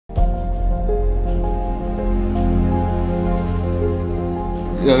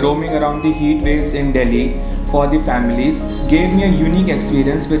roaming around the heat waves in Delhi for the families gave me a unique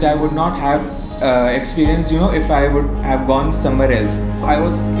experience which I would not have experienced, if I would have gone somewhere else. I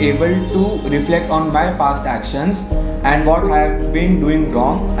was able to reflect on my past actions and what I have been doing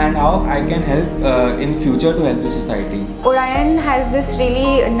wrong and how I can help in future to help the society. Udayan has this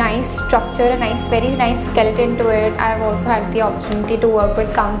really nice structure, very nice skeleton to it. I have also had the opportunity to work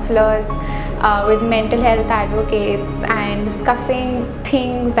with counselors, with mental health advocates, and discussing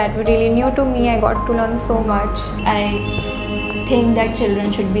things that were really new to me. I got to learn so much. I think that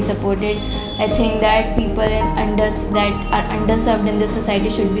children should be supported. I think that people that are underserved in the society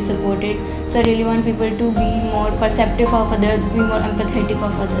should be supported. So I really want people to be more perceptive of others, be more empathetic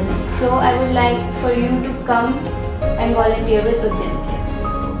of others. So I would like for you to come and volunteer with Udayan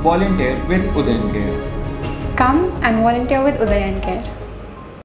Care. Volunteer with Udayan Care. Come and volunteer with Udayan Care.